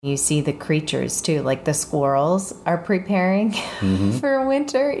You see the creatures too, like the squirrels are preparing for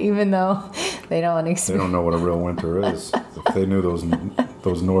winter, even though they don't experience. They don't know what a real winter is. If they knew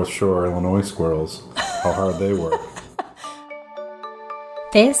those North Shore Illinois squirrels, how hard they work.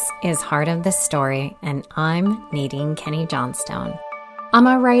 This is Heart of the Story, and I'm Nadine Kenny Johnstone. I'm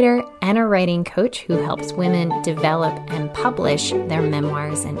a writer and a writing coach who helps women develop and publish their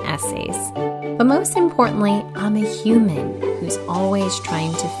memoirs and essays. But most importantly, I'm a human who's always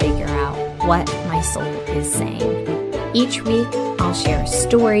trying to figure out what my soul is saying. Each week, I'll share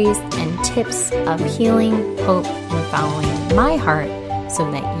stories and tips of healing, hope, and following my heart so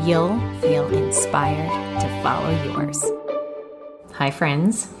that you'll feel inspired to follow yours. Hi,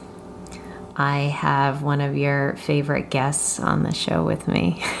 friends. I have one of your favorite guests on the show with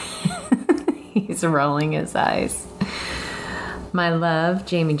me. He's rolling his eyes. My love,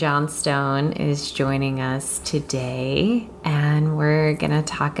 Jamie Johnstone, is joining us today, and we're going to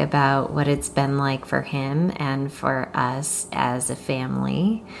talk about what it's been like for him and for us as a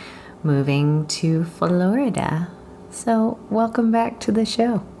family moving to Florida. So, welcome back to the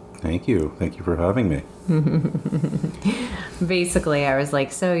show. Thank you. Thank you for having me. Basically, I was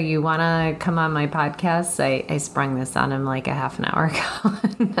like, so you want to come on my podcast? I sprung this on him like a half an hour ago.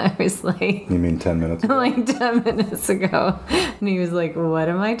 And I was like... You mean 10 minutes ago? Like 10 minutes ago. And he was like, what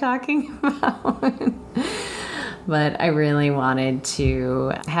am I talking about? But I really wanted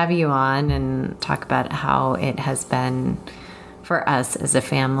to have you on and talk about how it has been for us as a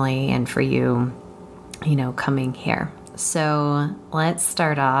family and for you, coming here. So let's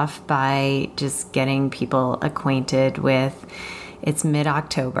start off by just getting people acquainted with, it's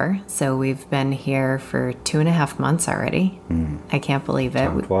mid-October, so we've been here for 2.5 months already. I can't believe it.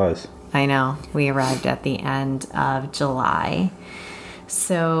 Time flies. I know. We arrived at the end of July.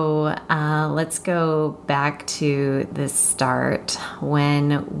 So let's go back to the start.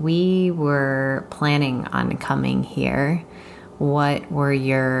 When we were planning on coming here, what were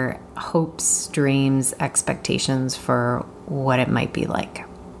your hopes, dreams, expectations for what it might be like?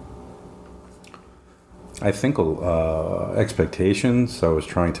 I think expectations, I was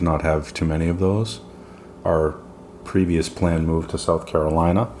trying to not have too many of those. Our previous plan move to South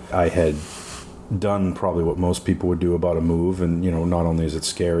Carolina, I had done probably what most people would do about a move, and not only is it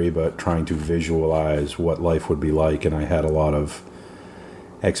scary, but trying to visualize what life would be like, and I had a lot of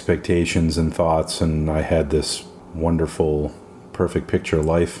expectations and thoughts, and I had this wonderful perfect picture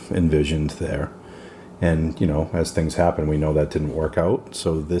life envisioned there. And, as things happen, we know that didn't work out.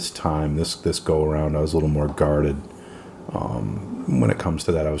 So this time, this go around, I was a little more guarded. When it comes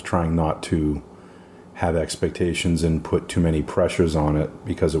to that, I was trying not to have expectations and put too many pressures on it,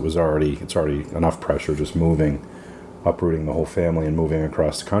 because it's already enough pressure just moving, uprooting the whole family and moving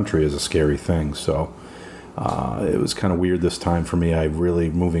across the country is a scary thing. So it was kind of weird this time for me.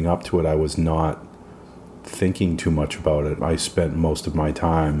 Moving up to it, I was not thinking too much about it. I spent most of my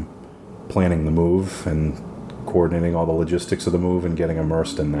time planning the move and coordinating all the logistics of the move and getting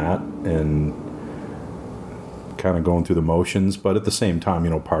immersed in that and kind of going through the motions. But at the same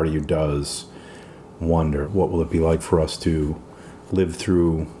time, part of you does wonder, what will it be like for us to live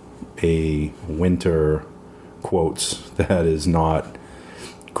through a winter, quotes, that is not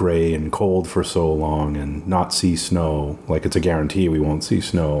gray and cold for so long, and not see snow. Like, it's a guarantee we won't see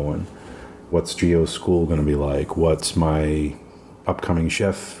snow. And what's Gio's school going to be like? What's my upcoming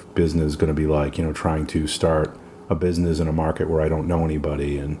chef business going to be like? Trying to start a business in a market where I don't know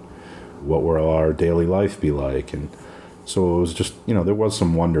anybody, and what will our daily life be like? And so it was just, there was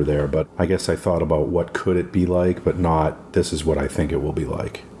some wonder there, but I guess I thought about what could it be like, but not this is what I think it will be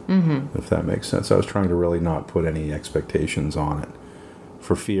like, if that makes sense. I was trying to really not put any expectations on it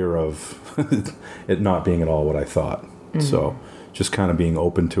for fear of it not being at all what I thought. So just kind of being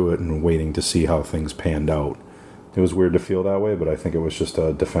open to it and waiting to see how things panned out. It was weird to feel that way, but I think it was just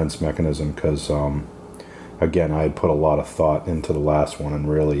a defense mechanism because, again, I had put a lot of thought into the last one and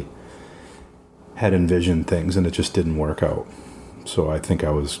really had envisioned things, and it just didn't work out. So I think I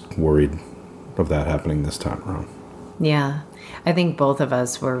was worried of that happening this time around. Yeah. I think both of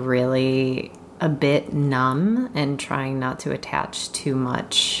us were really a bit numb and trying not to attach too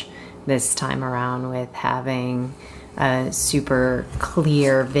much this time around with having a super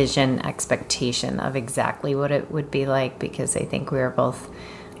clear vision expectation of exactly what it would be like, because I think we were both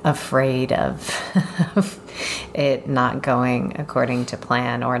afraid of it not going according to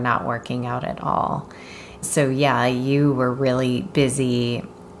plan or not working out at all. So yeah, you were really busy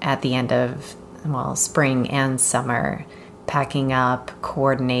at the end of, spring and summer, packing up,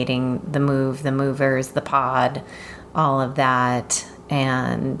 coordinating the move, the movers, the pod, all of that.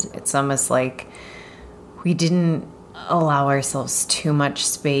 And it's almost like we didn't allow ourselves too much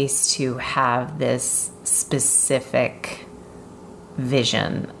space to have this specific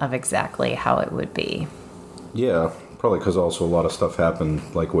vision of exactly how it would be. Yeah, probably because also a lot of stuff happened,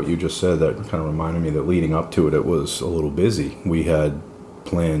 like what you just said, that kind of reminded me that leading up to it, it was a little busy. We had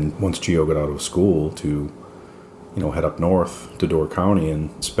planned, once Gio got out of school, to, head up north to Door County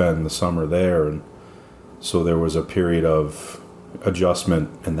and spend the summer there. And so there was a period of adjustment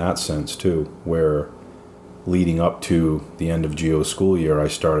in that sense too, where leading up to the end of Gio's school year, I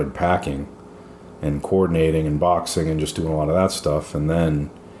started packing and coordinating and boxing and just doing a lot of that stuff. And then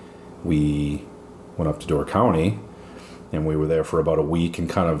we went up to Door County and we were there for about a week and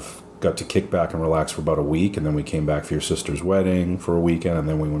kind of got to kick back and relax for about a week. And then we came back for your sister's wedding for a weekend, and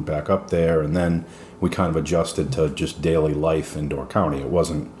then we went back up there, and then we kind of adjusted to just daily life in Door County. It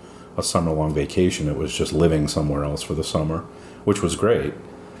wasn't a summer-long vacation. It was just living somewhere else for the summer, which was great.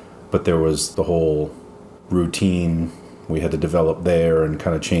 But there was the whole routine we had to develop there and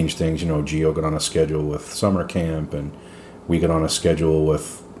kind of change things. Gio got on a schedule with summer camp, and we got on a schedule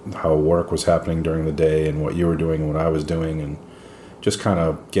with how work was happening during the day and what you were doing and what I was doing, and just kind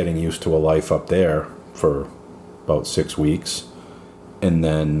of getting used to a life up there for about 6 weeks. And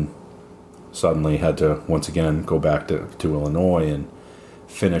then suddenly had to once again go back to Illinois and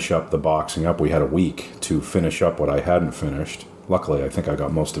finish up the boxing up. We had a week to finish up what I hadn't finished. Luckily, I think I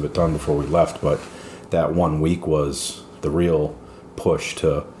got most of it done before we left, but that 1 week was the real push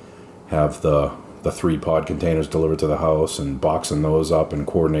to have the 3 pod containers delivered to the house and boxing those up and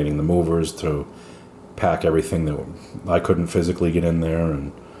coordinating the movers to pack everything that I couldn't physically get in there,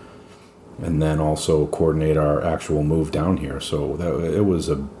 and then also coordinate our actual move down here. So it was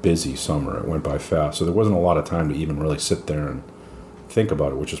a busy summer. It went by fast. So there wasn't a lot of time to even really sit there and think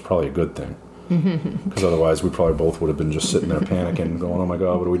about it, which is probably a good thing. Because otherwise we probably both would have been just sitting there panicking, going, oh my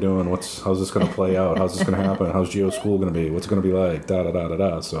God, what are we doing? How's this going to play out? How's this going to happen? How's Gio's school going to be? What's it going to be like?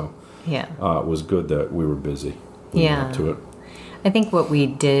 Da-da-da-da-da. So yeah, it was good that we were busy up to it. I think what we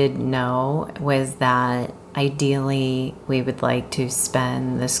did know was that ideally we would like to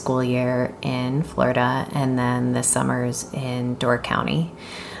spend the school year in Florida and then the summers in Door County,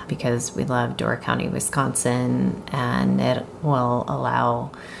 because we love Door County, Wisconsin, and it will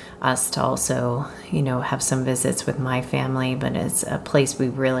allow us to also, have some visits with my family, but it's a place we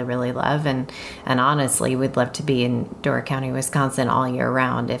really, really love. And honestly, we'd love to be in Door County, Wisconsin all year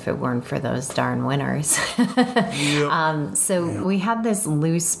round if it weren't for those darn winters. So we had this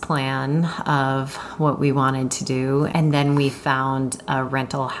loose plan of what we wanted to do. And then we found a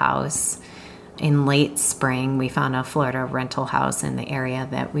rental house in late spring. We found a Florida rental house in the area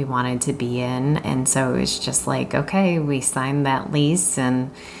that we wanted to be in. And so it was just like, okay, we signed that lease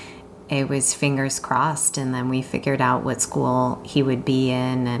and it was fingers crossed, and then we figured out what school he would be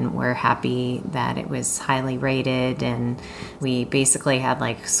in, and we're happy that it was highly rated. And we basically had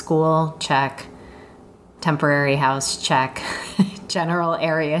like school check, temporary house check, general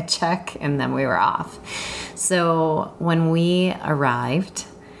area check, and then we were off. So when we arrived,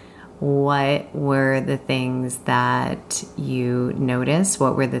 what were the things that you noticed?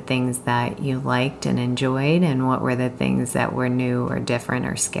 What were the things that you liked and enjoyed? And what were the things that were new or different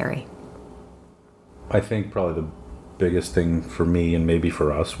or scary? I think probably the biggest thing for me and maybe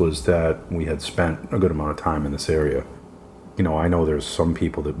for us was that we had spent a good amount of time in this area. I know there's some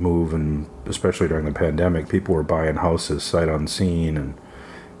people that move, and especially during the pandemic, people were buying houses sight unseen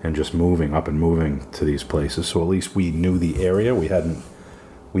and just moving up and moving to these places. So at least we knew the area. We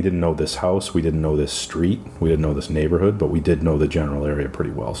didn't know this house, we didn't know this street, we didn't know this neighborhood, but we did know the general area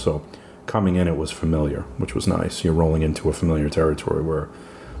pretty well. So coming in, it was familiar, which was nice. You're rolling into a familiar territory where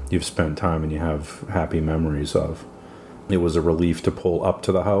you've spent time and you have happy memories of. It was a relief to pull up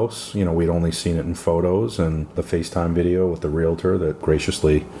to the house. We'd only seen it in photos and the FaceTime video with the realtor that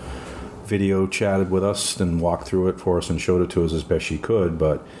graciously video chatted with us and walked through it for us and showed it to us as best she could,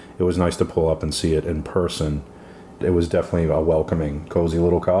 but it was nice to pull up and see it in person. It was definitely a welcoming, cozy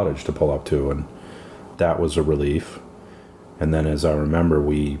little cottage to pull up to, and that was a relief. And then as I remember,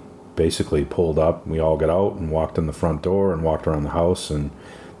 we basically pulled up, we all got out and walked in the front door and walked around the house, and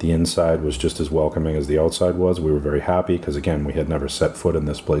the inside was just as welcoming as the outside was. We were very happy because, again, we had never set foot in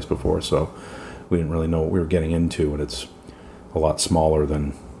this place before, so we didn't really know what we were getting into, and it's a lot smaller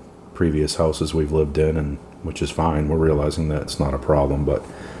than previous houses we've lived in, and which is fine. We're realizing that it's not a problem, but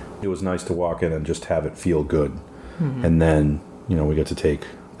it was nice to walk in and just have it feel good. Mm-hmm. And then, we got to take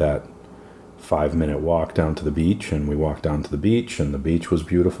that 5-minute walk down to the beach, and we walked down to the beach, and the beach was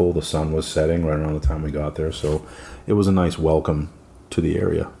beautiful. The sun was setting right around the time we got there, so it was a nice welcome to the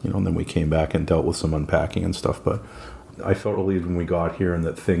area, and then we came back and dealt with some unpacking and stuff. But I felt relieved when we got here and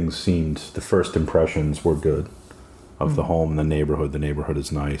that things seemed, the first impressions were good. of the home and the neighborhood. The neighborhood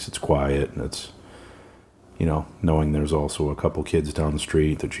is nice. It's quiet. And it's, knowing there's also a couple kids down the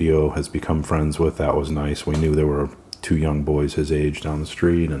street that Gio has become friends with, that was nice. We knew there were 2 young boys his age down the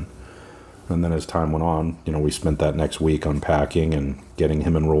street. And then as time went on, we spent that next week unpacking and getting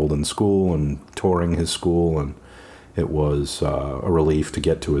him enrolled in school and touring his school. And it was a relief to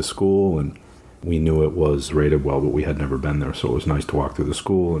get to his school. And we knew it was rated well, but we had never been there. So it was nice to walk through the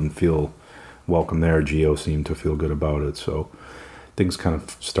school and feel welcome there. Gio seemed to feel good about it. So things kind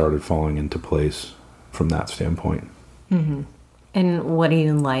of started falling into place from that standpoint. Mm-hmm. And what do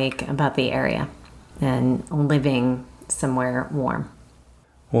you like about the area and living somewhere warm?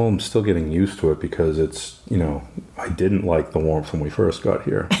 Well, I'm still getting used to it because it's, I didn't like the warmth when we first got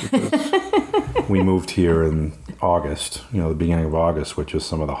here. Because we moved here in August, the beginning of August, which is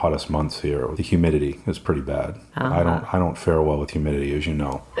some of the hottest months here. The humidity is pretty bad. Uh-huh. I don't fare well with humidity, as you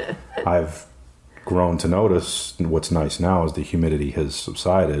know. I've grown to notice what's nice now is the humidity has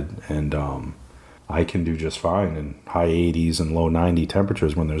subsided, and I can do just fine in high 80s and low 90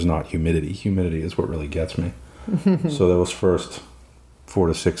 temperatures when there's not humidity. Humidity is what really gets me. So those first 4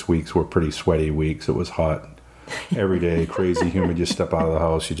 to 6 weeks were pretty sweaty weeks. It was hot every day, crazy humid. You step out of the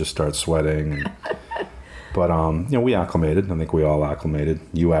house, you just start sweating. But we acclimated. I think we all acclimated.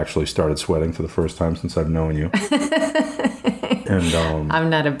 You actually started sweating for the first time since I've known you. And I'm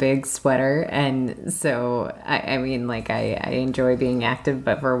not a big sweater, and so I enjoy being active,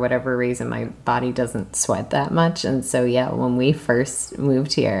 but for whatever reason my body doesn't sweat that much. And so when we first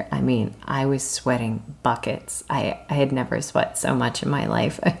moved here, I was sweating buckets. I had never sweat so much in my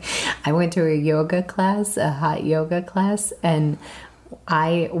life. I went to a hot yoga class, and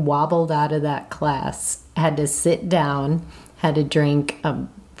I wobbled out of that class, had to sit down, had to drink a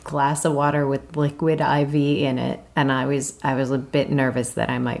glass of water with liquid IV in it, and I was a bit nervous that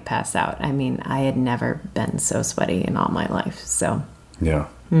I might pass out. I had never been so sweaty in all my life. So yeah,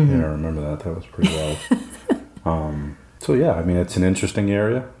 I remember that. That was pretty wild. It's an interesting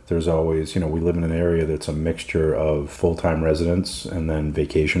area. There's always, we live in an area that's a mixture of full-time residents and then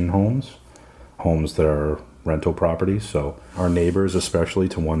vacation homes that are rental properties. So our neighbors, especially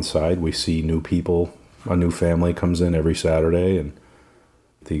to one side, we see new people. A new family comes in every Saturday, and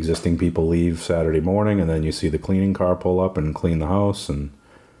the existing people leave Saturday morning, and then you see the cleaning car pull up and clean the house, and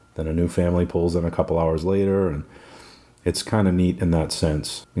then a new family pulls in a couple hours later, and it's kind of neat in that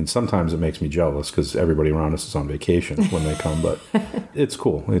sense. Sometimes it makes me jealous because everybody around us is on vacation when they come, but it's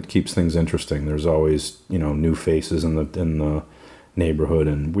cool. It keeps things interesting. There's always, new faces in the neighborhood,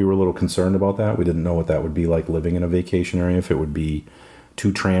 and we were a little concerned about that. We didn't know what that would be like living in a vacation area, if it would be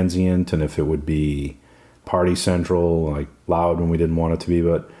too transient and if it would be party central, like loud when we didn't want it to be.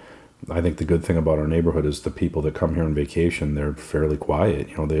 But I think the good thing about our neighborhood is the people that come here on vacation, they're fairly quiet.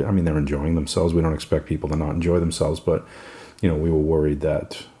 They're enjoying themselves. We don't expect people to not enjoy themselves, but we were worried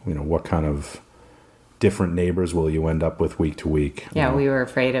that what kind of different neighbors will you end up with week to week. Yeah, we were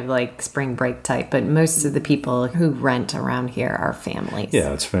afraid of like spring break type, but most of the people who rent around here are families.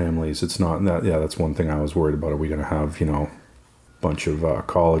 Yeah, it's families. It's not that. Yeah, that's one thing I was worried about. Are we going to have bunch of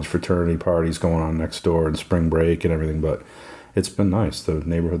college fraternity parties going on next door and spring break and everything? But it's been nice. The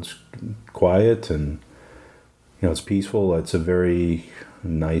neighborhood's quiet and it's peaceful. It's a very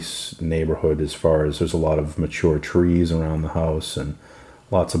nice neighborhood as far as there's a lot of mature trees around the house and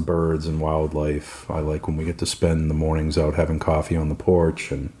lots of birds and wildlife. I like when we get to spend the mornings out having coffee on the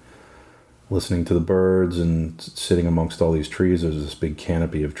porch and listening to the birds and sitting amongst all these trees. There's this big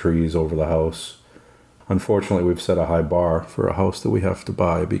canopy of trees over the house. Unfortunately, we've set a high bar for a house that we have to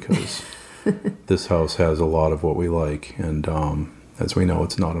buy because this house has a lot of what we like. And as we know,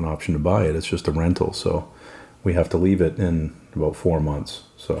 it's not an option to buy it. It's just a rental. So we have to leave it in about 4 months.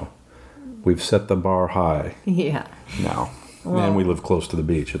 So we've set the bar high now. Well, and we live close to the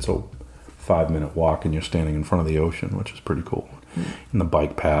beach. It's a 5-minute walk and you're standing in front of the ocean, which is pretty cool. And the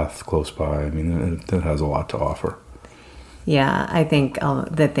bike path close by, it has a lot to offer. Yeah, I think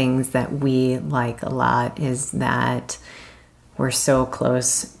the things that we like a lot is that we're so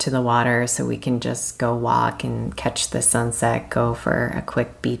close to the water, so we can just go walk and catch the sunset, go for a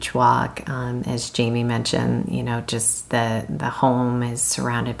quick beach walk. As Jamie mentioned, just the home is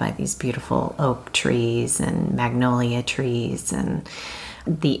surrounded by these beautiful oak trees and magnolia trees, and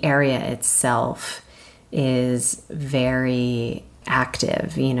the area itself is very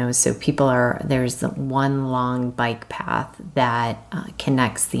active, so there's the one long bike path that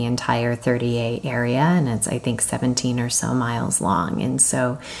connects the entire 30A area, and it's I think 17 or so miles long, and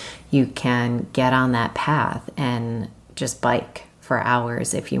so you can get on that path and just bike for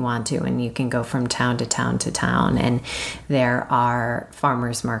hours if you want to, and you can go from town to town to town. And there are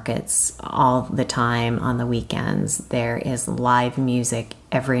farmers markets all the time on the weekends. There is live music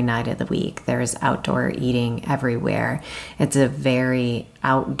every night of the week. There's outdoor eating everywhere. It's a very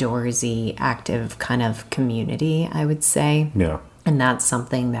outdoorsy, active kind of community, I would say. Yeah. And that's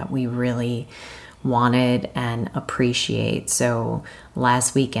something that we really wanted and appreciate. So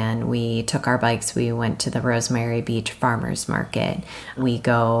last weekend we took our bikes, we went to the Rosemary Beach Farmers Market. We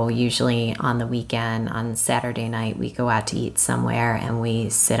go usually on the weekend, on Saturday night, we go out to eat somewhere and we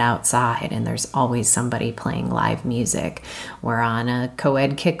sit outside and there's always somebody playing live music. We're on a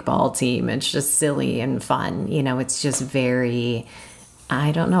co-ed kickball team. It's just silly and fun. You know, it's just very,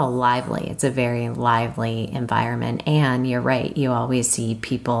 I don't know, lively. It's a very lively environment. And you're right, you always see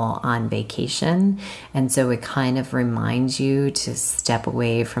people on vacation. And so it kind of reminds you to step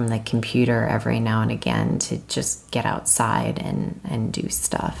away from the computer every now and again to just get outside and do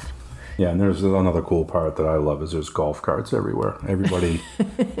stuff. Yeah, and there's another cool part that I love is there's golf carts everywhere. Everybody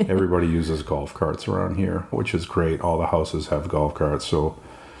uses golf carts around here, which is great. All the houses have golf carts. So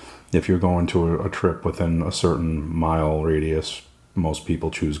if you're going to a trip within a certain mile radius, most people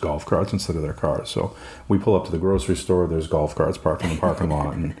choose golf carts instead of their cars. So we pull up to the grocery store, there's golf carts parked in the parking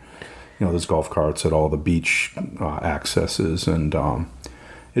lot, and there's golf carts at all the beach accesses, and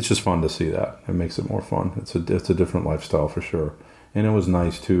it's just fun to see that. It makes it more fun. It's a different lifestyle for sure. And it was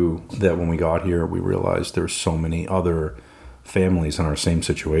nice too that when we got here, we realized there's so many other families in our same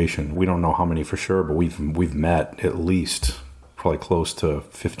situation. We don't know how many for sure, but we've met at least probably close to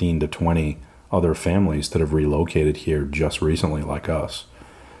 15 to 20 other families that have relocated here just recently like us.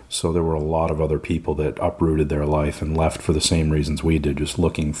 So there were a lot of other people that uprooted their life and left for the same reasons we did, just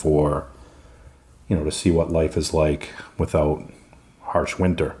looking for, to see what life is like without harsh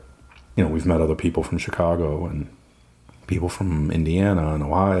winter. We've met other people from Chicago and people from Indiana and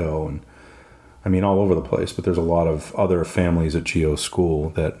Ohio and all over the place, but there's a lot of other families at Geo's school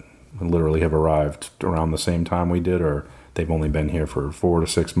that literally have arrived around the same time we did, or they've only been here for 4 to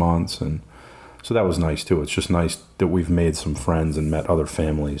 6 months, and so that was nice too. It's just nice that we've made some friends and met other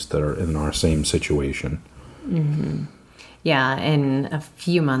families that are in our same situation. Mm-hmm. Yeah, and a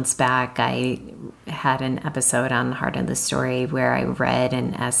few months back, I had an episode on Heart of the Story where I read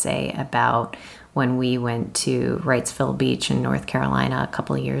an essay about when we went to Wrightsville Beach in North Carolina a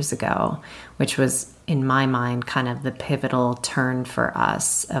couple of years ago, which was, in my mind, kind of the pivotal turn for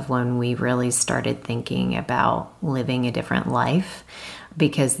us of when we really started thinking about living a different life.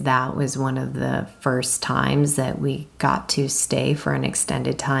 Because that was one of the first times that we got to stay for an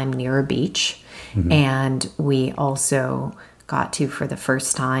extended time near a beach. Mm-hmm. And we also got to, for the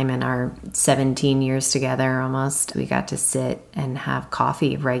first time in our 17 years together almost, we got to sit and have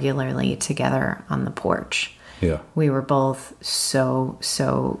coffee regularly together on the porch. Yeah. We were both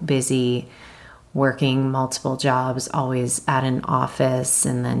so busy working multiple jobs, always at an office,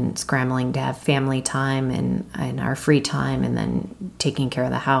 and then scrambling to have family time and our free time, and then taking care of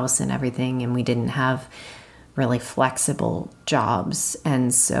the house and everything. And we didn't have really flexible jobs.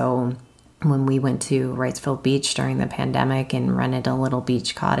 And so when we went to Wrightsville Beach during the pandemic and rented a little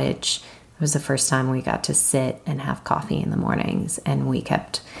beach cottage, it was the first time we got to sit and have coffee in the mornings. And we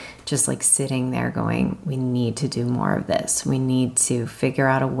kept just like sitting there going, we need to do more of this. We need to figure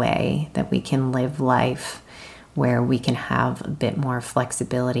out a way that we can live life where we can have a bit more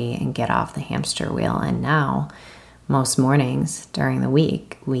flexibility and get off the hamster wheel. And now, most mornings during the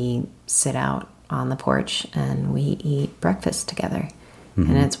week, we sit out on the porch and we eat breakfast together.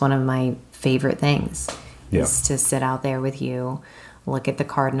 Mm-hmm. And it's one of my favorite things, is to sit out there with you, look at the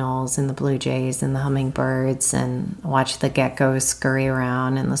cardinals and the blue jays and the hummingbirds and watch the geckos scurry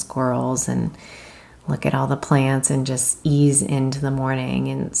around and the squirrels and look at all the plants and just ease into the morning.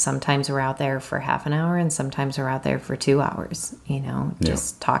 And sometimes we're out there for half an hour and sometimes we're out there for 2 hours,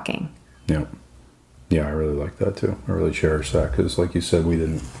 just talking. Yeah. Yeah, I really like that too. I really cherish that because like you said,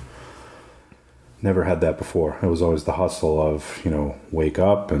 we never had that before. It was always the hustle of, wake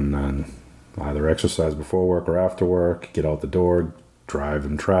up and then either exercise before work or after work, get out the door, drive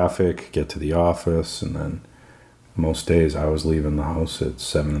in traffic, get to the office, and then most days I was leaving the house at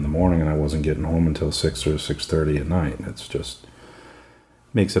 7 in the morning and I wasn't getting home until 6 or 6:30 at night. It's just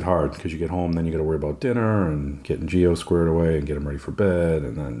makes it hard because you get home, then you got to worry about dinner and getting Geo squared away and get him ready for bed,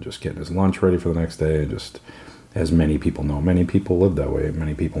 and then just getting his lunch ready for the next day. And just, as many people know, many people live that way.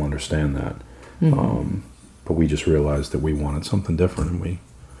 Many people understand that. Mm-hmm. But we just realized that we wanted something different, and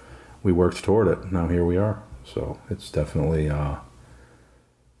we worked toward it. Now here we are. So it's definitely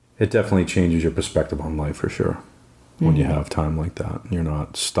it definitely changes your perspective on life for sure when you have time like that. You're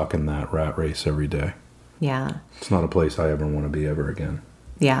not stuck in that rat race every day. Yeah. It's not a place I ever want to be ever again.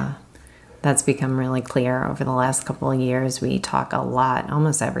 Yeah. That's become really clear over the last couple of years. We talk a lot,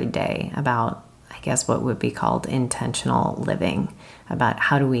 almost every day, about, I guess, what would be called intentional living, about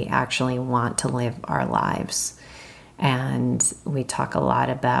how do we actually want to live our lives. And we talk a lot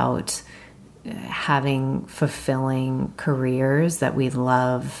about having fulfilling careers that we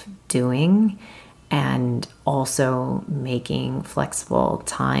love doing, and also making flexible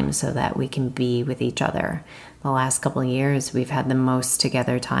time so that we can be with each other. The last couple of years, we've had the most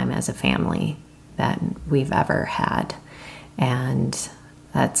together time as a family that we've ever had. And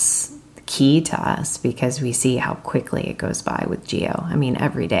that's key to us because we see how quickly it goes by with Gio. I mean,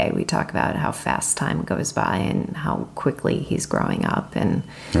 every day we talk about how fast time goes by and how quickly he's growing up, and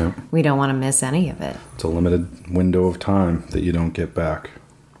we don't want to miss any of it. It's a limited window of time that you don't get back.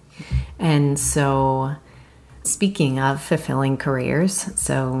 And so, speaking of fulfilling careers,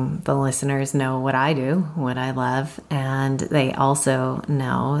 so the listeners know what I do, what I love, and they also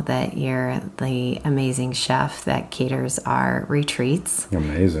know that you're the amazing chef that caters our retreats.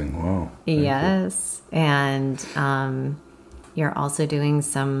 Amazing. Wow. Yes. And you're also doing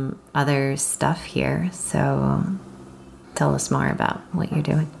some other stuff here. So tell us more about what you're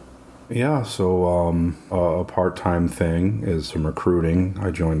doing. Yeah, so a part-time thing is some recruiting. I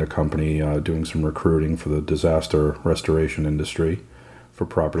joined a company doing some recruiting for the disaster restoration industry for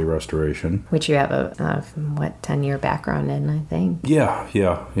property restoration. Which you have a 10-year background in, I think. Yeah.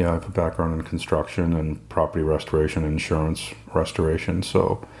 I have a background in construction and property restoration, insurance restoration.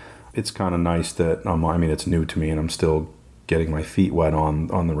 So it's kind of nice that, it's new to me and I'm still getting my feet wet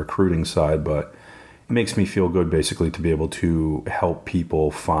on the recruiting side, but it makes me feel good basically to be able to help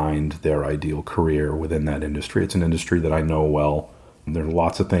people find their ideal career within that industry. It's an industry that I know well. There are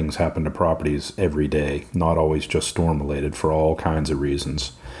lots of things happen to properties every day, not always just storm related, for all kinds of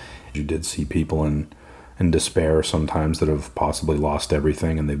reasons. You did see people in despair sometimes that have possibly lost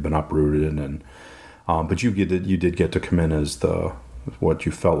everything and they've been uprooted, and but you did get to come in as what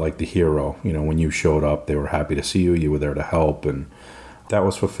you felt like the hero. You know, when you showed up, they were happy to see you. You were there to help, and that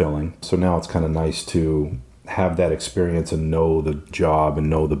was fulfilling. So now it's kind of nice to have that experience and know the job and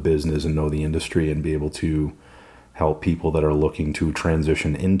know the business and know the industry and be able to help people that are looking to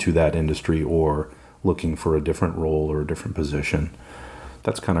transition into that industry or looking for a different role or a different position.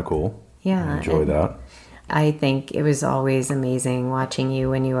 That's kind of cool. Yeah. I enjoy that. I think it was always amazing watching you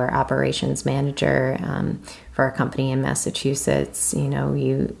when you were operations manager for a company in Massachusetts. You know,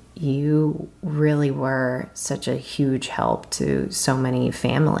 you really were such a huge help to so many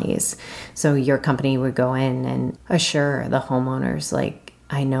families. So your company would go in and assure the homeowners, like,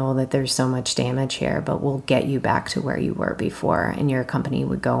 I know that there's so much damage here, but we'll get you back to where you were before. And your company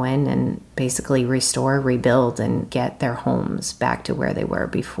would go in and basically restore, rebuild, and get their homes back to where they were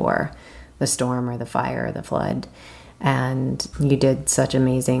before the storm or the fire or the flood. And you did such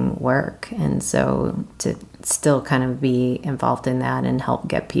amazing work. And so to still kind of be involved in that and help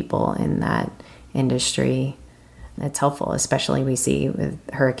get people in that industry, it's helpful, especially we see with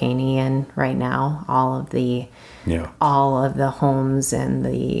Hurricane Ian right now, all of the homes and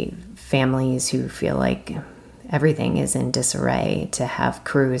the families who feel like everything is in disarray, to have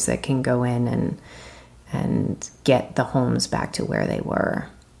crews that can go in and get the homes back to where they were.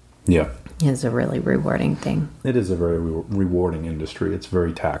 Yeah. Is a really rewarding thing. It is a very rewarding industry. It's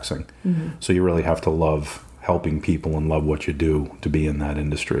very taxing. Mm-hmm. So you really have to love helping people and love what you do to be in that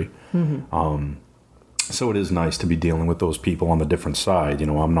industry. Mm-hmm. So it is nice to be dealing with those people on the different side. You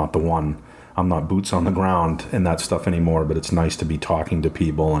know, I'm not boots on the ground in that stuff anymore, but it's nice to be talking to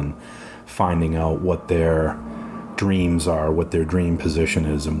people and finding out what their dreams are, what their dream position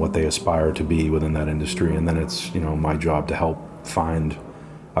is, and what they aspire to be within that industry. And then it's, you know, my job to help find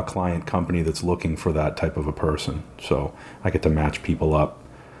a client company that's looking for that type of a person. So I get to match people up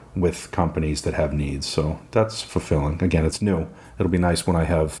with companies that have needs. So that's fulfilling. Again, it's new. It'll be nice when I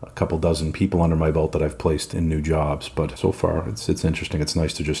have a couple dozen people under my belt that I've placed in new jobs. But so far, it's interesting. It's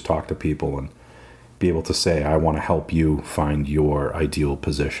nice to just talk to people and be able to say, I want to help you find your ideal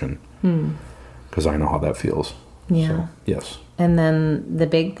position. Because I know how that feels. Yeah. So, yes. And then the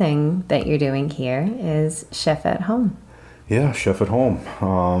big thing that you're doing here is Chef at Home. Yeah, Chef at Home.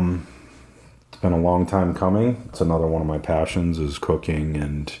 It's been a long time coming. It's another one of my passions is cooking,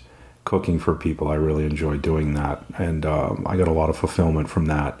 and cooking for people. I really enjoy doing that. And I got a lot of fulfillment from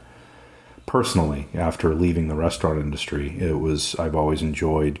that. Personally, after leaving the restaurant industry, I've always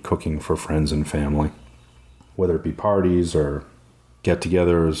enjoyed cooking for friends and family. Whether it be parties or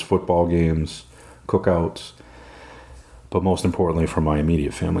get-togethers, football games, cookouts. But most importantly, for my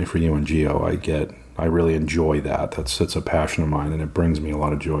immediate family, for you and Gio, I really enjoy that. It's a passion of mine, and it brings me a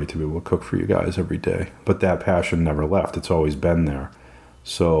lot of joy to be able to cook for you guys every day. But that passion never left. It's always been there.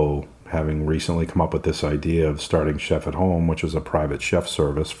 So having recently come up with this idea of starting Chef at Home, which is a private chef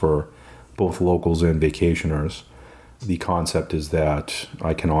service for both locals and vacationers, the concept is that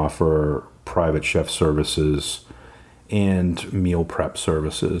I can offer private chef services and meal prep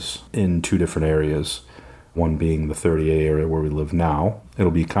services in 2 different areas. One being the 30A area where we live now. It'll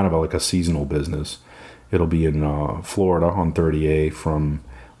be kind of like a seasonal business. It'll be in Florida on 30A from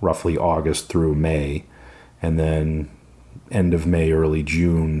roughly August through May, and then end of May, early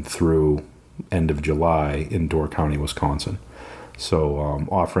June through end of July in Door County, Wisconsin. So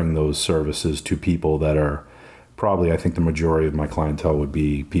offering those services to people that are probably, I think the majority of my clientele would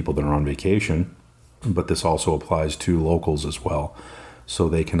be people that are on vacation, but this also applies to locals as well. So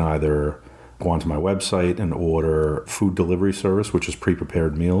they can either go onto my website and order food delivery service, which is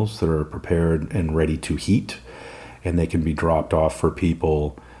pre-prepared meals that are prepared and ready to heat, and they can be dropped off for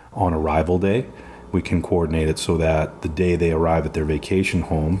people on arrival day. We can coordinate it so that the day they arrive at their vacation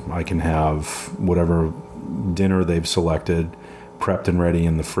home, I can have whatever dinner they've selected prepped and ready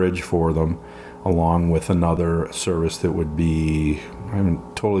in the fridge for them, along with another service that would be, I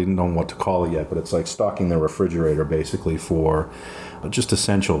haven't totally known what to call it yet, but it's like stocking the refrigerator basically for just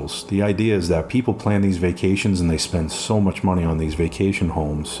essentials. The idea is that people plan these vacations and they spend so much money on these vacation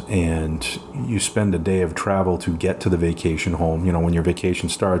homes, and you spend a day of travel to get to the vacation home. You know, when your vacation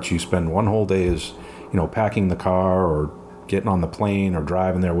starts, you spend one whole day packing the car or getting on the plane or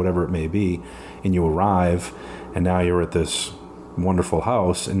driving there, whatever it may be, and you arrive and now you're at this wonderful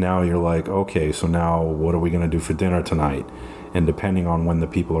house, and now you're like, okay, so now what are we going to do for dinner tonight? And depending on when the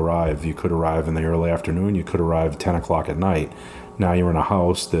people arrive, you could arrive in the early afternoon, you could arrive 10 o'clock at night. Now you're in a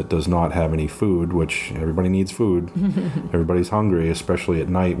house that does not have any food, which everybody needs food. Everybody's hungry, especially at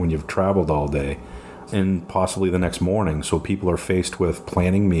night when you've traveled all day, and possibly the next morning. So people are faced with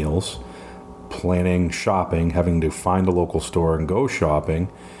planning meals, planning shopping, having to find a local store and go shopping,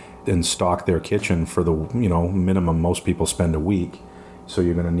 and stock their kitchen for the minimum most people spend a week. So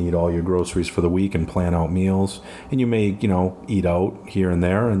you're going to need all your groceries for the week and plan out meals. And you may, eat out here and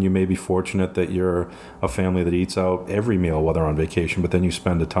there, and you may be fortunate that you're a family that eats out every meal while they're on vacation, but then you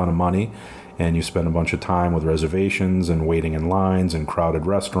spend a ton of money and you spend a bunch of time with reservations and waiting in lines and crowded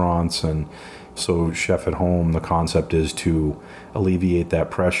restaurants. And so Chef at Home, the concept is to alleviate that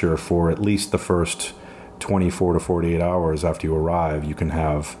pressure for at least the first 24 to 48 hours after you arrive. You can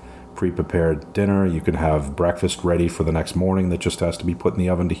have pre-prepared dinner, you can have breakfast ready for the next morning that just has to be put in the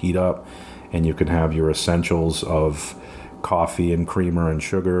oven to heat up, and you can have your essentials of coffee and creamer and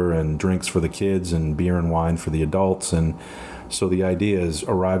sugar and drinks for the kids and beer and wine for the adults. And so the idea is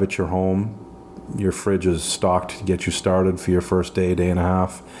arrive at your home, your fridge is stocked to get you started for your first day and a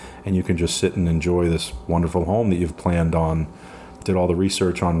half, and you can just sit and enjoy this wonderful home that you've planned on, did all the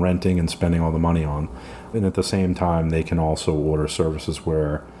research on renting and spending all the money on. And at the same time, they can also order services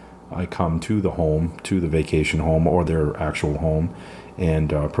where I come to the home, to the vacation home or their actual home, and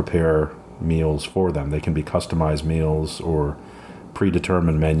prepare meals for them. They can be customized meals or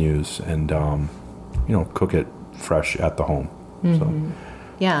predetermined menus, and cook it fresh at the home. Mm-hmm. So.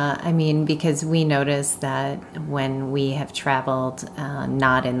 Yeah, I mean, because we noticed that when we have traveled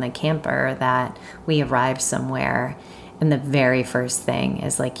not in the camper, that we arrive somewhere and the very first thing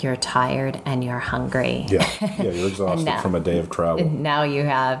is like you're tired and you're hungry. Yeah, you're exhausted from a day of travel. Now you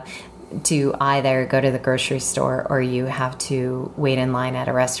have to either go to the grocery store or you have to wait in line at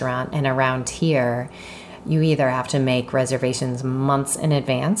a restaurant. And around here, you either have to make reservations months in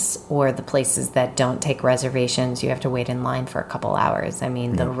advance, or the places that don't take reservations, you have to wait in line for a couple hours. I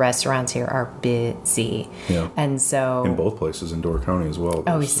mean, the restaurants here are busy. Yeah. And so... in both places, in Door County as well.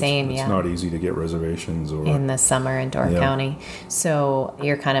 It's not easy to get reservations. Or in the summer in Door County. So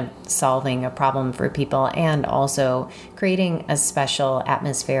you're kind of solving a problem for people and also creating a special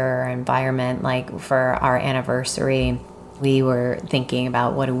atmosphere or environment. Like for our anniversary, we were thinking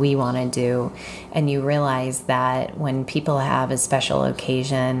about what do we want to do, and you realize that when people have a special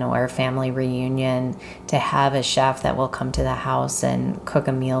occasion or family reunion, to have a chef that will come to the house and cook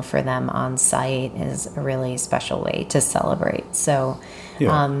a meal for them on site is a really special way to celebrate. So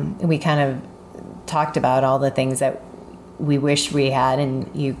we kind of talked about all the things that we wish we had, and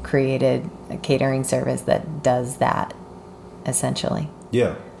you created a catering service that does that essentially.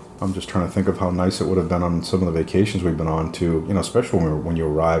 Yeah. I'm just trying to think of how nice it would have been on some of the vacations we've been on to, especially when you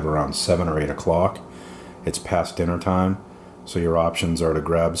arrive around 7 or 8 o'clock, it's past dinner time. So your options are to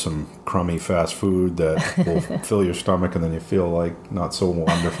grab some crummy fast food that will fill your stomach and then you feel like not so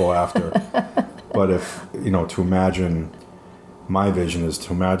wonderful after. But if, to imagine my vision is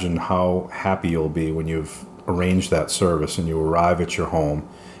to imagine how happy you'll be when you've arranged that service and you arrive at your home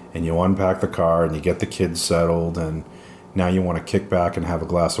and you unpack the car and you get the kids settled, and now you want to kick back and have a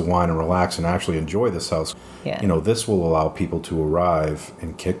glass of wine and relax and actually enjoy this house. Yeah. You know, this will allow people to arrive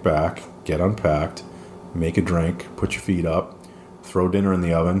and kick back, get unpacked, make a drink, put your feet up, throw dinner in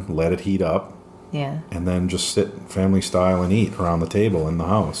the oven, let it heat up, Yeah. and then just sit family style and eat around the table in the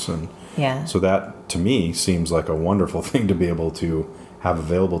house. And Yeah. so that, to me, seems like a wonderful thing to be able to have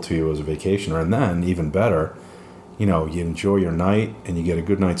available to you as a vacationer. And then, even better, you know, you enjoy your night and you get a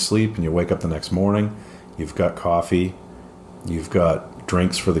good night's sleep and you wake up the next morning, you've got coffee, you've got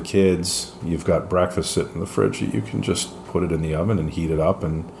drinks for the kids, you've got breakfast sitting in the fridge that you can just put it in the oven and heat it up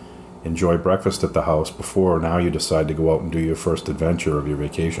and enjoy breakfast at the house before now you decide to go out and do your first adventure of your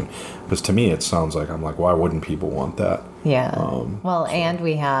vacation. Because to me, it sounds like, I'm like, why wouldn't people want that? Yeah. Well, and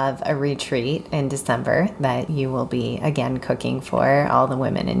we have a retreat in December that you will be, again, cooking for. All the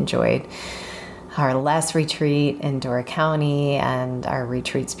women enjoyed our last retreat in Door County and our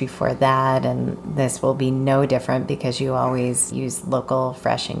retreats before that. And this will be no different because you always use local,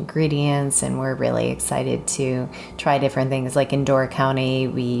 fresh ingredients. And we're really excited to try different things. Like in Door County,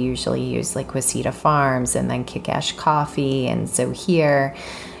 we usually use like Wasita Farms and then Kick-Ash Coffee. And so here,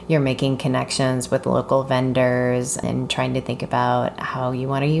 you're making connections with local vendors and trying to think about how you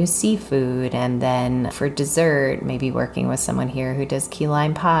want to use seafood. And then for dessert, maybe working with someone here who does key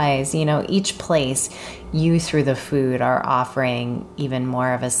lime pies. You know, each place, you through the food are offering even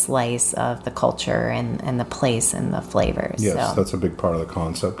more of a slice of the culture and the place and the flavors. Yes, so. That's a big part of the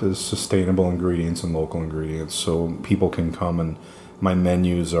concept, is sustainable ingredients and local ingredients. So people can come, and my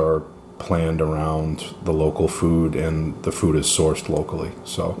menus are planned around the local food, and the food is sourced locally.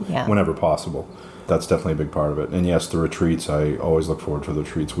 So whenever possible, that's definitely a big part of it. And yes, the retreats, I always look forward to the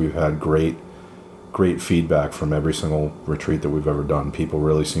retreats. We've had great feedback from every single retreat that we've ever done. People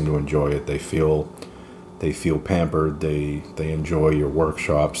really seem to enjoy it. They feel pampered. They enjoy your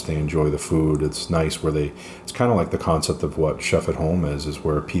workshops. They enjoy the food. It's nice where it's kind of like the concept of what Chef at Home is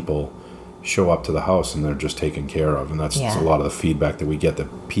where people show up to the house and they're just taken care of. And that's a lot of the feedback that we get,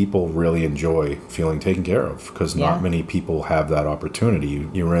 that people really enjoy feeling taken care of, because not many people have that opportunity.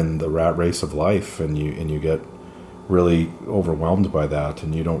 You're in the rat race of life, and you get really overwhelmed by that,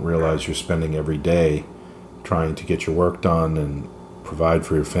 and you don't realize you're spending every day trying to get your work done and provide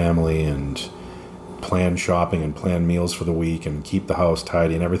for your family and plan shopping and plan meals for the week and keep the house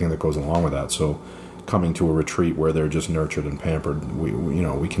tidy and everything that goes along with that. So coming to a retreat where they're just nurtured and pampered,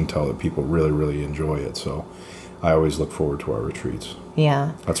 we can tell that people really, really enjoy it. So I always look forward to our retreats.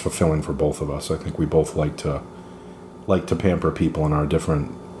 Yeah. That's fulfilling for both of us. I think we both like to pamper people in our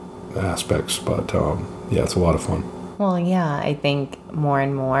different aspects, but it's a lot of fun. Well, yeah, I think more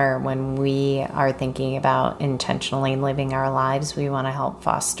and more when we are thinking about intentionally living our lives, we want to help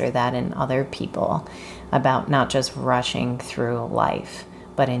foster that in other people, about not just rushing through life,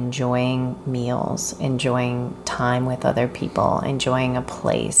 but enjoying meals, enjoying time with other people, enjoying a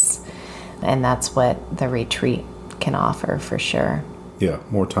place. And that's what the retreat can offer, for sure. Yeah,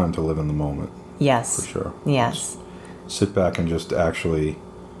 more time to live in the moment. Yes. For sure. Yes. Just sit back and just actually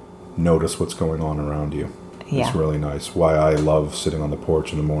notice what's going on around you. Yeah. It's really nice. Why I love sitting on the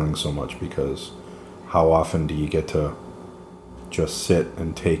porch in the morning so much, because how often do you get to just sit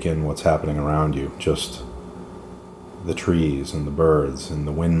and take in what's happening around you? Just the trees and the birds and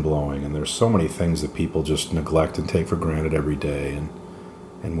the wind blowing, and there's so many things that people just neglect and take for granted every day.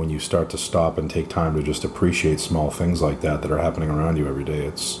 And when you start to stop and take time to just appreciate small things like that are happening around you every day,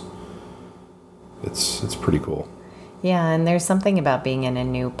 it's pretty cool. Yeah, and there's something about being in a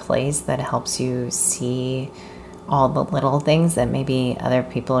new place that helps you see all the little things that maybe other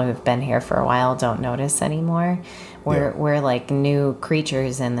people who've been here for a while don't notice anymore. We're like new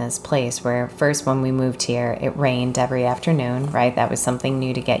creatures in this place, where first when we moved here, it rained every afternoon, right? That was something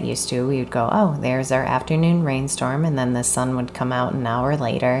new to get used to. We would go, oh, there's our afternoon rainstorm, and then the sun would come out an hour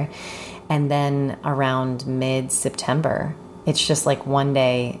later. And then around mid-September, it's just like one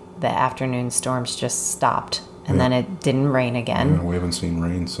day the afternoon storms just stopped, and then it didn't rain again. Yeah, we haven't seen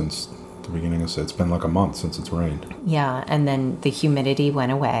rain since the beginning of it's been like a month since it's rained. Yeah, and then the humidity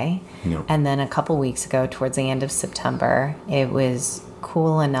went away. Yep. And then a couple weeks ago, towards the end of September, it was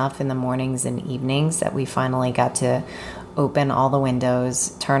cool enough in the mornings and evenings that we finally got to open all the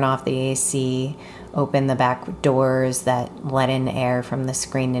windows, turn off the AC, open the back doors that let in air from the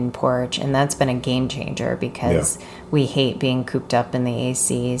screened-in porch. And that's been a game changer, because we hate being cooped up in the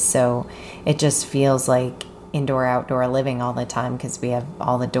AC. So it just feels like indoor-outdoor living all the time because we have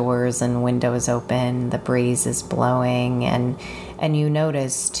all the doors and windows open, the breeze is blowing, and you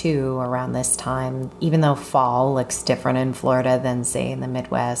notice too around this time, even though fall looks different in Florida than say in the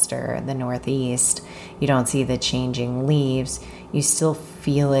Midwest or the Northeast, you don't see the changing leaves. You still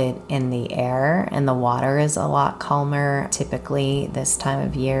feel it in the air, and the water is a lot calmer typically this time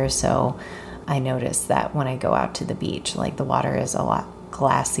of year. So I notice that when I go out to the beach, like the water is a lot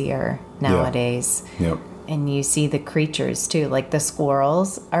glacier nowadays. Yep. And you see the creatures too, like the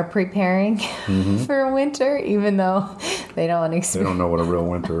squirrels are preparing for winter, even though they don't experience. They don't know what a real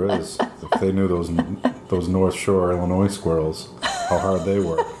winter is. If they knew those North Shore Illinois squirrels, how hard they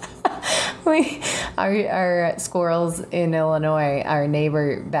work. Our squirrels in Illinois, our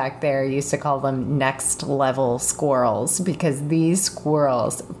neighbor back there used to call them next level squirrels, because these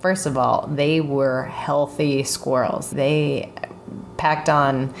squirrels, first of all, they were healthy squirrels. They packed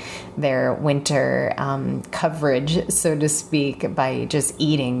on their winter coverage, so to speak, by just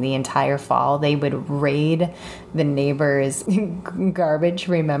eating the entire fall. They would raid the neighbors' garbage.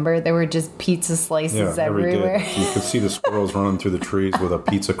 Remember, there were just pizza slices everywhere. You could see the squirrels running through the trees with a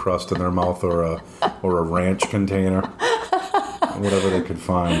pizza crust in their mouth or a ranch container, whatever they could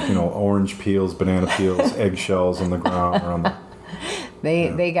find. You know, orange peels, banana peels, eggshells on the ground or on the.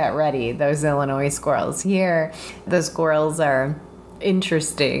 They got ready. Those Illinois squirrels. Here, the squirrels are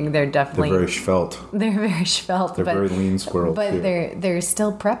interesting. They're very svelte. They're very lean squirrels. But they're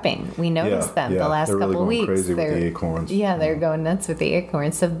still prepping. We noticed them the last couple of weeks. Crazy with the acorns. Yeah, they're going nuts with the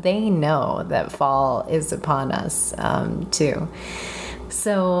acorns. So they know that fall is upon us too.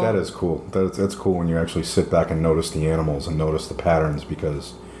 So that is cool. That's cool when you actually sit back and notice the animals and notice the patterns,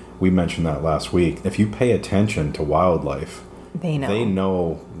 because we mentioned that last week. If you pay attention to wildlife, they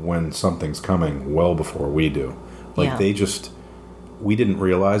know when something's coming well before we do. We didn't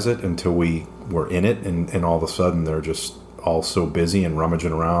realize it until we were in it, and all of a sudden they're just all so busy and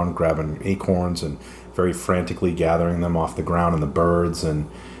rummaging around, grabbing acorns and very frantically gathering them off the ground, and the birds, and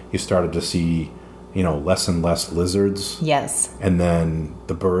you started to see, less and less lizards. Yes. And then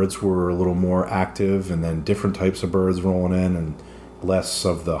the birds were a little more active, and then different types of birds rolling in, and less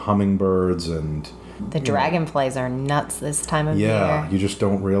of the hummingbirds, and the dragonflies are nuts this time of year. Yeah, you just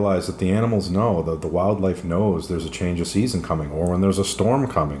don't realize that the animals know, the wildlife knows there's a change of season coming, or when there's a storm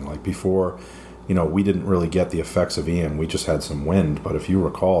coming. Like before, we didn't really get the effects of Ian. We just had some wind. But if you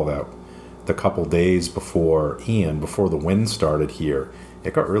recall that the couple days before Ian, before the wind started here,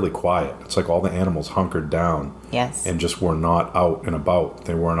 it got really quiet. It's like all the animals hunkered down. Yes. And just were not out and about.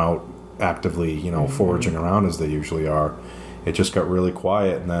 They weren't out actively, foraging around as they usually are. It just got really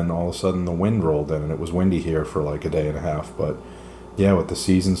quiet, and then all of a sudden the wind rolled in, and it was windy here for like a day and a half. But yeah, with the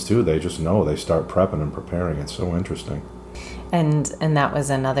seasons too, they just know. They start prepping and preparing. It's so interesting. And that was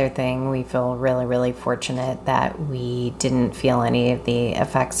another thing. We feel really, really fortunate that we didn't feel any of the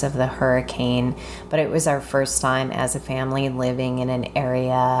effects of the hurricane, but it was our first time as a family living in an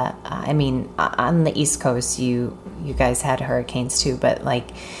area. I mean, on the East Coast, you guys had hurricanes too, but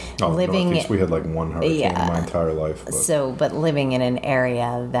living Northeast, we had one hurricane in my entire life. But living in an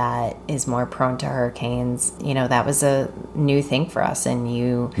area that is more prone to hurricanes, that was a new thing for us. And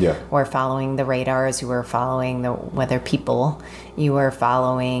you were following the radars, you were following the weather people, you were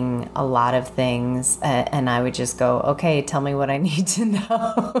following a lot of things, and I would just go, okay, tell me what I need to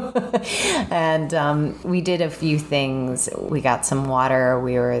know. And we did a few things. We got some water.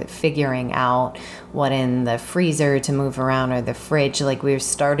 We were figuring out what in the freezer to move around, or the fridge. We were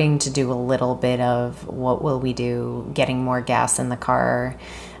starting to do a little bit of what will we do, getting more gas in the car,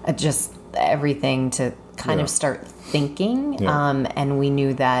 just everything to kind of start thinking. And we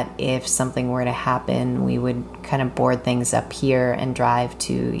knew that if something were to happen, we would kind of board things up here and drive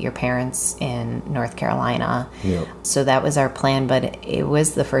to your parents in North Carolina. So that was our plan, but it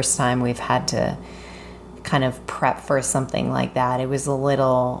was the first time we've had to kind of prep for something like that. It was a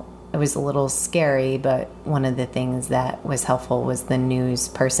little scary, but one of the things that was helpful was the news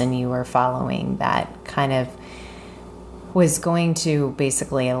person you were following that kind of was going to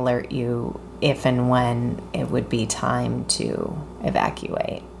basically alert you if and when it would be time to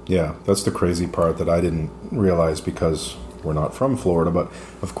evacuate. Yeah, that's the crazy part that I didn't realize, because we're not from Florida, but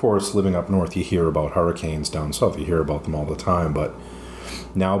of course, living up north, you hear about hurricanes. Down south, you hear about them all the time, but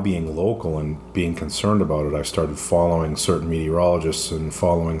now being local and being concerned about it, I started following certain meteorologists and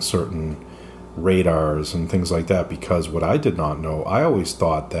following certain radars and things like that, because what I did not know, I always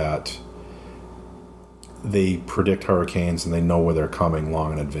thought that they predict hurricanes and they know where they're coming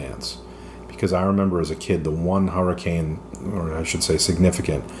long in advance. Because I remember as a kid, the one hurricane, or I should say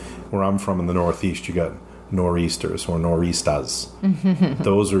significant, where I'm from in the Northeast, you got nor'easters or nor'eastas.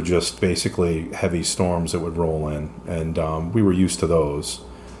 Those are just basically heavy storms that would roll in, and we were used to those.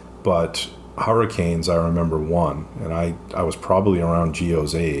 But hurricanes, I remember one, and I was probably around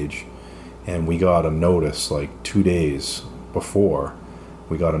Gio's age, and we got a notice like 2 days before.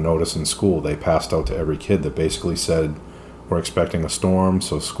 We got a notice in school. They passed out to every kid that basically said, we're expecting a storm,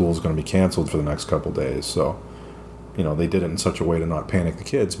 so school's going to be canceled for the next couple days. So, you know, they did it in such a way to not panic the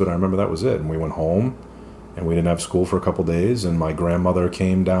kids, but I remember that was it. And we went home, and we didn't have school for a couple days, and my grandmother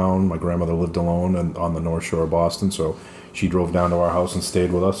came down. My grandmother lived alone on the North Shore of Boston, so she drove down to our house and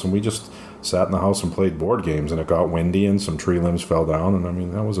stayed with us, and we just sat in the house and played board games, and it got windy, and some tree limbs fell down, and I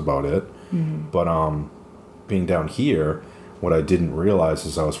mean, that was about it. But being down here, what I didn't realize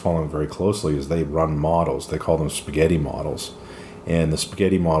as I was following very closely is they run models. They call them spaghetti models. And the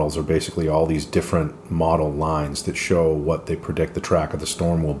spaghetti models are basically all these different model lines that show what they predict the track of the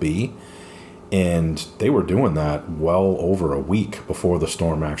storm will be. And they were doing that well over a week before the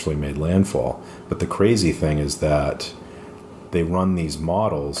storm actually made landfall. But the crazy thing is that they run these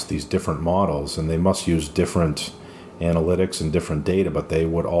models, these different models, and they must use different analytics and different data, but they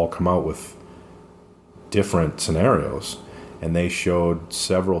would all come out with different scenarios. And they showed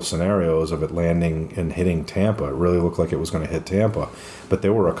several scenarios of it landing and hitting Tampa. It really looked like it was going to hit Tampa. But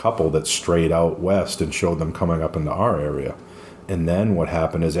there were a couple that strayed out west and showed them coming up into our area. And then what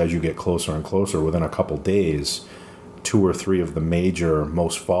happened is as you get closer and closer, within a couple days, 2 or 3 of the major,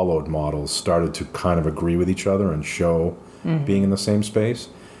 most followed models started to kind of agree with each other and show being in the same space.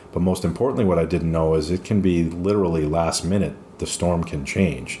 But most importantly, what I didn't know is it can be literally last minute, the storm can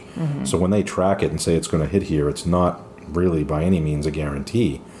change. So when they track it and say it's going to hit here, it's not really by any means a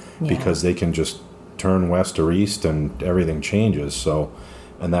guarantee, because they can just turn west or east and everything changes. So,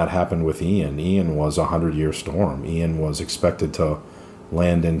 and that happened with Ian. Ian was a 100-year storm. Ian was expected to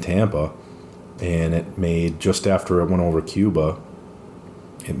land in Tampa, and it made, just after it went over Cuba,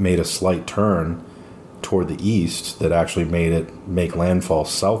 it made a slight turn toward the east that actually made it make landfall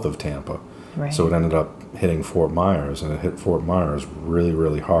south of Tampa. So it ended up hitting Fort Myers, and it hit Fort Myers really,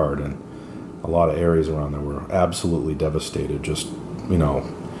 really hard, and a lot of areas around there were absolutely devastated. Just, you know,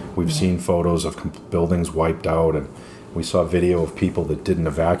 we've seen photos of buildings wiped out, and we saw video of people that didn't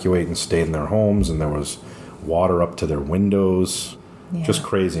evacuate and stayed in their homes, and there was water up to their windows. Just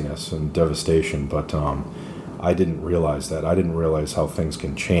craziness and devastation. But I didn't realize that. I didn't realize how things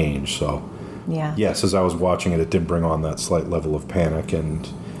can change. So, yes, as I was watching it, it did bring on that slight level of panic, and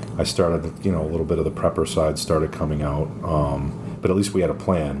I started, you know, a little bit of the prepper side started coming out. But at least we had a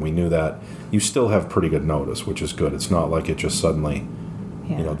plan. We knew that you still have pretty good notice, which is good. It's not like it just suddenly,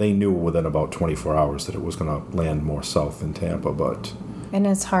 you know, they knew within about 24 hours that it was going to land more south in Tampa, but... And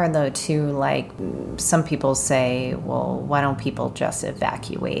it's hard, though, too, like, some people say, well, why don't people just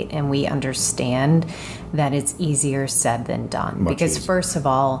evacuate? And we understand that it's easier said than done. Because first of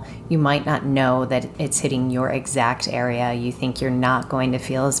all, you might not know that it's hitting your exact area. You think you're not going to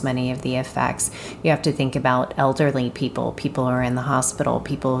feel as many of the effects. You have to think about elderly people, people who are in the hospital,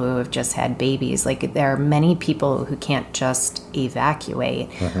 people who have just had babies. Like, there are many people who can't just evacuate.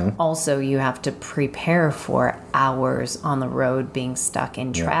 Also, you have to prepare for hours on the road being stuck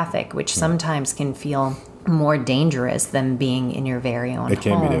in traffic, which sometimes can feel more dangerous than being in your very own home. It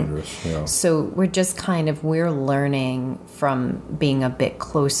can be dangerous, So we're learning from being a bit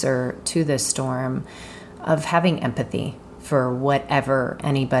closer to the storm of having empathy for whatever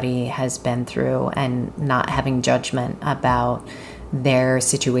anybody has been through and not having judgment about their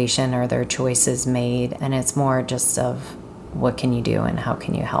situation or their choices made. And it's more just of what can you do and how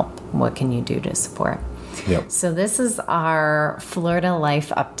can you help? What can you do to support? So this is our Florida life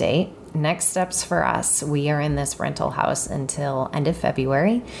update. Next steps for us, we are in this rental house until end of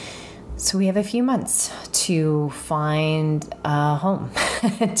February. So we have a few months to find a home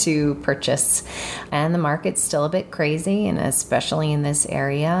to purchase. And the market's still a bit crazy, and especially in this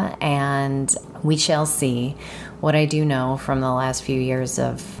area. And we shall see. What I do know from the last few years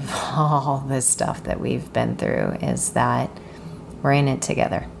of all this stuff that we've been through is that we're in it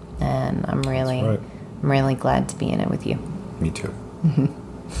together. And I'm really glad to be in it with you. Me too.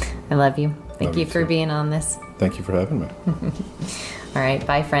 I love you. Thank you for being on this. Thank you for having me. All right.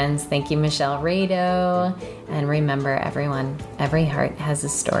 Bye, friends. Thank you, Michelle Rado. And remember, everyone, every heart has a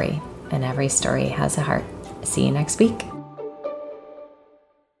story, and every story has a heart. See you next week.